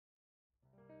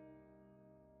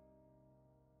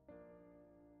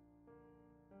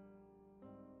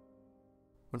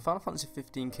When Final Fantasy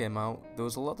XV came out, there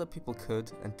was a lot that people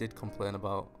could and did complain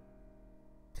about.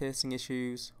 Pacing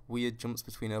issues, weird jumps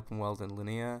between open world and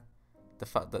linear, the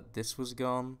fact that this was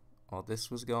gone, or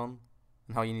this was gone,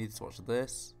 and how you needed to watch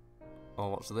this,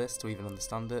 or watch this to even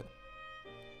understand it.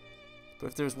 But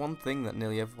if there is one thing that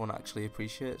nearly everyone actually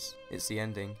appreciates, it's the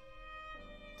ending.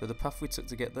 Though the path we took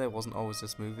to get there wasn't always the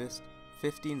smoothest,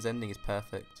 15's ending is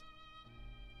perfect.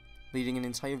 Leading an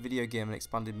entire video game and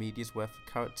expanded media's worth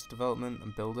of character development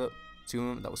and build-up to a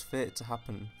moment that was fated to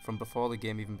happen from before the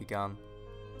game even began.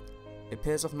 It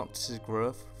pays off Noctis'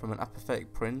 growth from an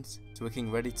apathetic prince to a king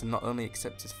ready to not only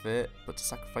accept his fate, but to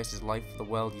sacrifice his life for the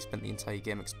world he spent the entire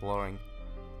game exploring.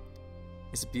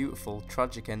 It's a beautiful,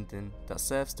 tragic ending that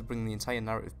serves to bring the entire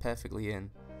narrative perfectly in,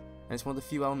 and it's one of the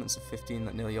few elements of 15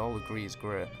 that nearly all agree is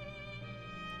great.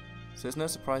 So it's no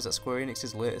surprise that Square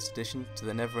Enix's latest addition to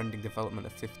the never-ending development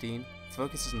of 15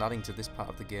 focuses on adding to this part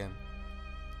of the game.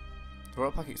 The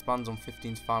Royal Pack expands on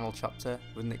 15's final chapter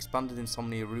with an expanded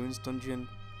Insomnia Ruins dungeon,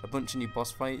 a bunch of new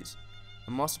boss fights,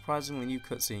 and more surprisingly new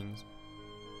cutscenes.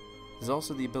 There's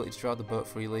also the ability to drive the boat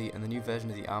freely and the new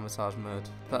version of the Armitage mode,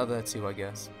 that are there too I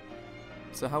guess.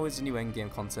 So how is the new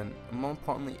endgame content, and more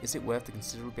importantly, is it worth the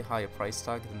considerably higher price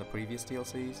tag than the previous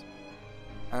DLCs?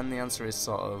 And the answer is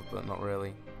sort of, but not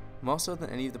really. More so than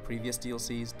any of the previous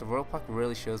DLCs, the Royal Pack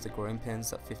really shows the growing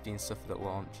pains that 15 suffered at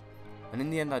launch, and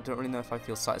in the end I don't really know if I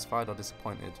feel satisfied or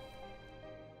disappointed.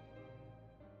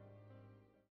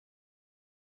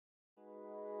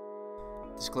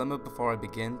 Disclaimer before I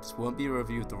begin, this won't be a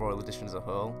review of the Royal Edition as a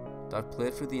whole. Though I've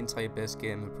played through the entire base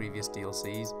game and previous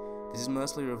DLCs, this is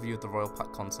mostly a review of the Royal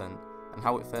Pack content, and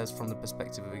how it fares from the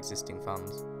perspective of existing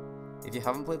fans. If you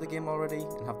haven't played the game already,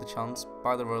 and have the chance,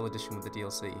 buy the Royal Edition with the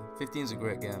DLC. 15 is a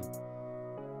great game.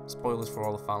 Spoilers for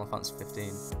all of Final Fantasy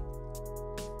 15.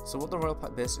 So what the Royal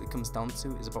Pack basically comes down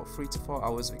to is about 3 to 4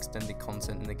 hours of extended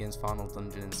content in the game's final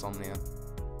dungeon, Insomnia.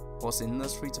 What's in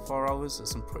those 3 to 4 hours are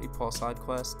some pretty poor side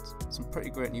quests, some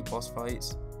pretty great new boss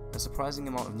fights, and a surprising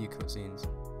amount of new cutscenes.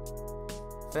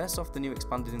 First off, the new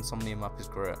expanded Insomnia map is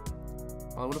great.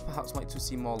 While I would have perhaps liked to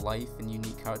see more life and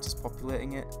unique characters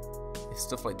populating it, if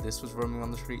stuff like this was roaming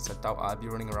on the streets, I doubt I'd be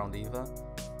running around either.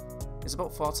 It's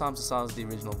about 4 times the size of the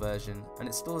original version, and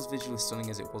it's still as visually stunning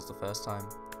as it was the first time.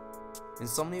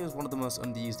 Insomnia was one of the most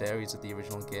underused areas of the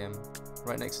original game,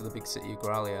 right next to the big city of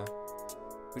Gralia,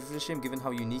 which was a shame given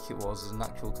how unique it was as an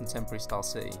actual contemporary style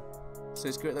city, so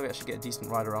it's great that we actually get a decent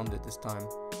ride around it this time.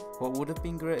 What would have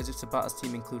been great is if Tabata's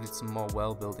team included some more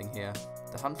world building here.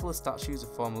 The handful of statues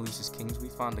of former Lucis kings we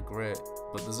find are great,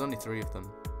 but there's only 3 of them.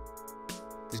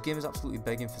 This game is absolutely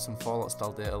begging for some Fallout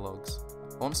style data logs.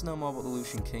 I want to know more about the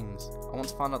Lucian kings. I want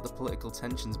to find out the political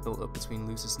tensions built up between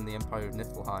Lucis and the Empire of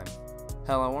Niflheim.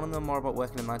 Hell, I want to know more about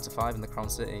working a 9 to 5 in the Crown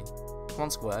City. Come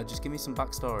on Square, just give me some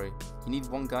backstory. You need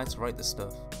one guy to write this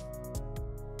stuff.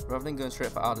 Rather than going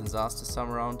straight for Arden's ass this time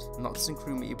around, Noctis and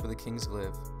crew meet up with the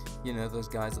Kingsglaive. You know, those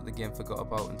guys that the game forgot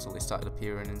about until they started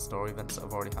appearing in story events that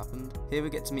have already happened. Here we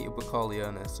get to meet up with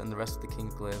Corleonis and the rest of the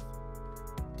Kingsglaive.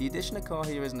 The addition of Cor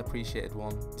here is an appreciated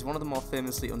one. He's one of the more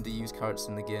famously underused characters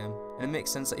in the game, and it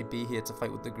makes sense that he'd be here to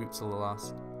fight with the group till the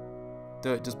last.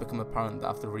 Though it does become apparent that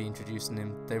after reintroducing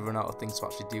him, they run out of things to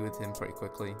actually do with him pretty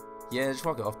quickly. Yeah, just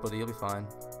walk it off buddy, you'll be fine.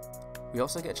 We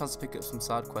also get a chance to pick up some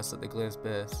side quests at the Glaive's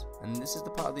base, and this is the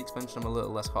part of the expansion I'm a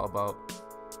little less hot about.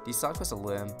 These side quests are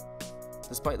lame.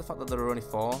 Despite the fact that there are only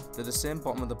 4, they're the same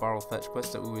bottom of the barrel fetch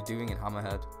quest that we were doing in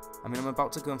Hammerhead. I mean, I'm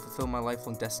about to go and fulfill my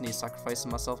lifelong destiny of sacrificing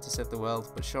myself to save the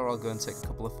world, but sure, I'll go and take a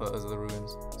couple of photos of the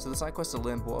ruins. So the side quests are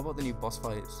lame, but what about the new boss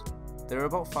fights? There are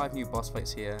about 5 new boss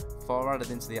fights here, 4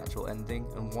 added into the actual ending,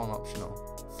 and 1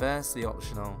 optional. First, the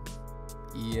optional.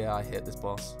 Yeah, I hate this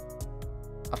boss.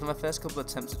 After my first couple of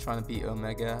attempts at trying to beat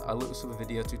Omega, I looked up a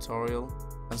video tutorial,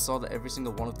 and saw that every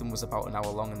single one of them was about an hour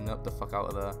long and noped the fuck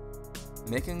out of there.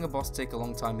 Making a boss take a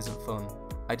long time isn't fun.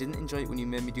 I didn't enjoy it when you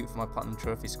made me do it for my Platinum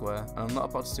Trophy Square, and I'm not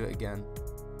about to do it again.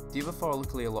 The other 4 are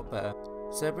luckily a lot better.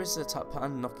 Cerberus' attack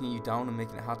pattern knocking you down and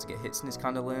making it hard to get hits in is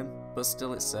kinda lame, but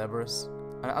still it's Cerberus,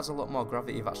 and it adds a lot more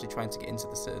gravity of actually trying to get into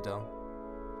the Citadel.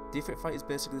 The Ifrit fight is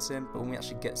basically the same, but when we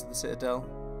actually get to the Citadel,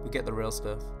 we get the real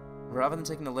stuff. Rather than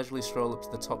taking a leisurely stroll up to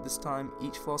the top this time,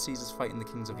 each floor sees us fighting the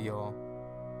Kings of Yore.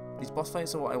 These boss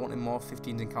fights are what I wanted more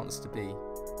 15's encounters to be,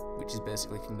 which is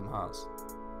basically Kingdom Hearts.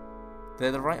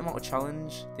 They're the right amount of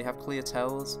challenge, they have clear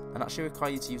tells, and actually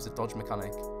require you to use the dodge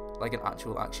mechanic, like an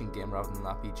actual action game rather than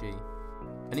an RPG.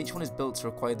 And each one is built to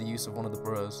require the use of one of the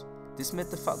bros. This made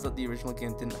the fact that the original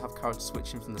game didn't have character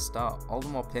switching from the start all the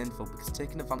more painful, because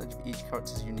taking advantage of each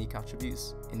character's unique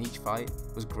attributes in each fight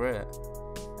was great,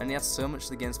 and he adds so much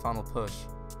to the game's final push,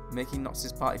 making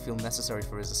Noctis' party feel necessary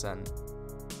for his ascent.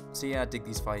 So yeah, I dig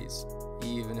these fights,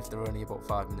 even if they're only about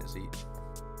 5 minutes each.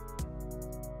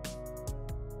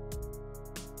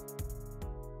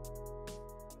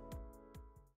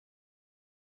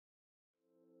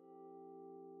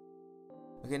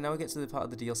 Okay, now we get to the part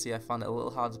of the DLC I found it a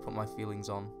little hard to put my feelings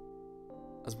on.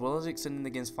 As well as extending the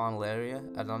game's final area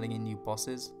and adding in new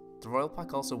bosses, the Royal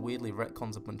Pack also weirdly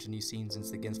retcons a bunch of new scenes into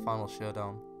the game's final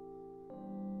showdown.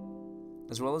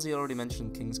 As well as the already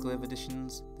mentioned Kingsglaive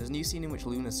additions, there's a new scene in which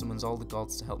Luna summons all the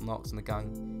gods to help Noct and the gang,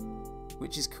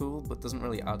 which is cool but doesn't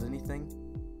really add anything.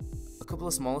 A couple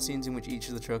of smaller scenes in which each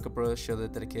of the Troker Bros show their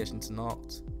dedication to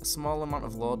Noct, a small amount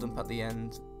of lore dump at the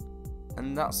end,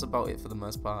 and that's about it for the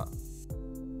most part.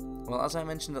 Well, as I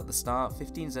mentioned at the start,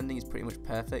 15's ending is pretty much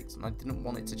perfect and I didn't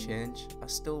want it to change. I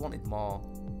still wanted more.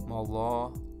 More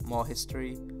lore, more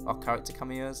history, or character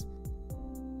cameos.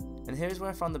 And here's where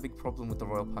I found the big problem with the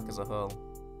Royal Pack as a whole.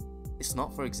 It's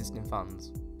not for existing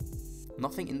fans.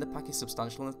 Nothing in the pack is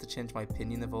substantial enough to change my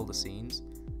opinion of all the scenes,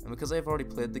 and because I've already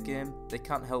played the game, they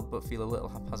can't help but feel a little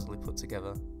haphazardly put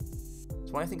together.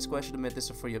 That's why I think Square should have made this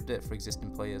a free update for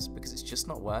existing players, because it's just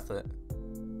not worth it.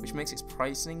 Which makes its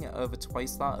pricing at over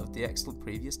twice that of the excellent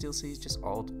previous DLCs just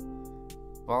odd.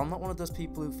 While I'm not one of those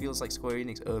people who feels like Square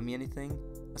Enix owe me anything,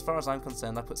 as far as I'm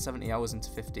concerned I put 70 hours into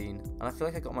 15, and I feel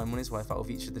like I got my money's worth out of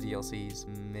each of the DLCs,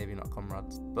 maybe not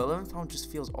Comrades. But £11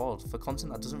 just feels odd for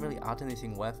content that doesn't really add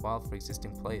anything worthwhile for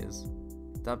existing players.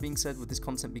 That being said, would this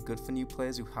content be good for new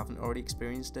players who haven't already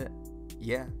experienced it?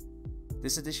 Yeah.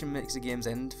 This edition makes the game's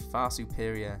end far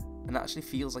superior, and actually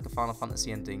feels like a Final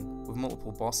Fantasy ending, with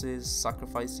multiple bosses,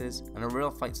 sacrifices, and a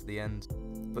real fight to the end.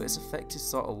 But its effect is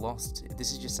sort of lost if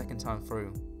this is your second time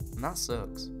through, and that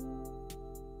sucks.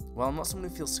 While I'm not someone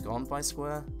who feels scorned by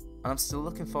Square, and I'm still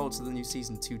looking forward to the new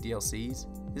Season 2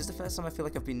 DLCs, this is the first time I feel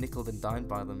like I've been nickeled and dimed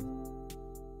by them.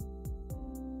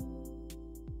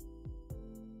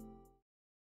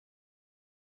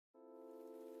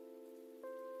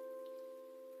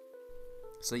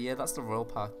 So yeah, that's the Royal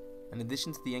Pack. In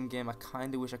addition to the endgame, I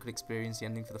kinda wish I could experience the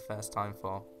ending for the first time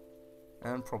for,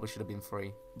 and probably should have been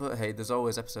free. But hey, there's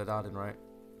always episode adding, right?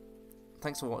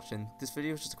 Thanks for watching. This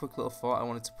video was just a quick little thought I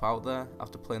wanted to put out there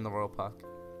after playing the Royal Pack.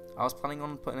 I was planning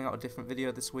on putting out a different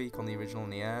video this week on the original in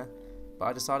the air, but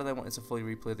I decided I wanted to fully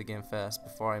replay the game first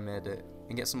before I made it,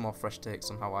 and get some more fresh takes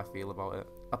on how I feel about it.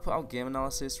 I put out game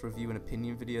analysis, review and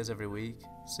opinion videos every week,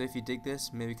 so if you dig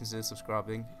this, maybe consider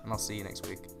subscribing, and I'll see you next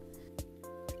week.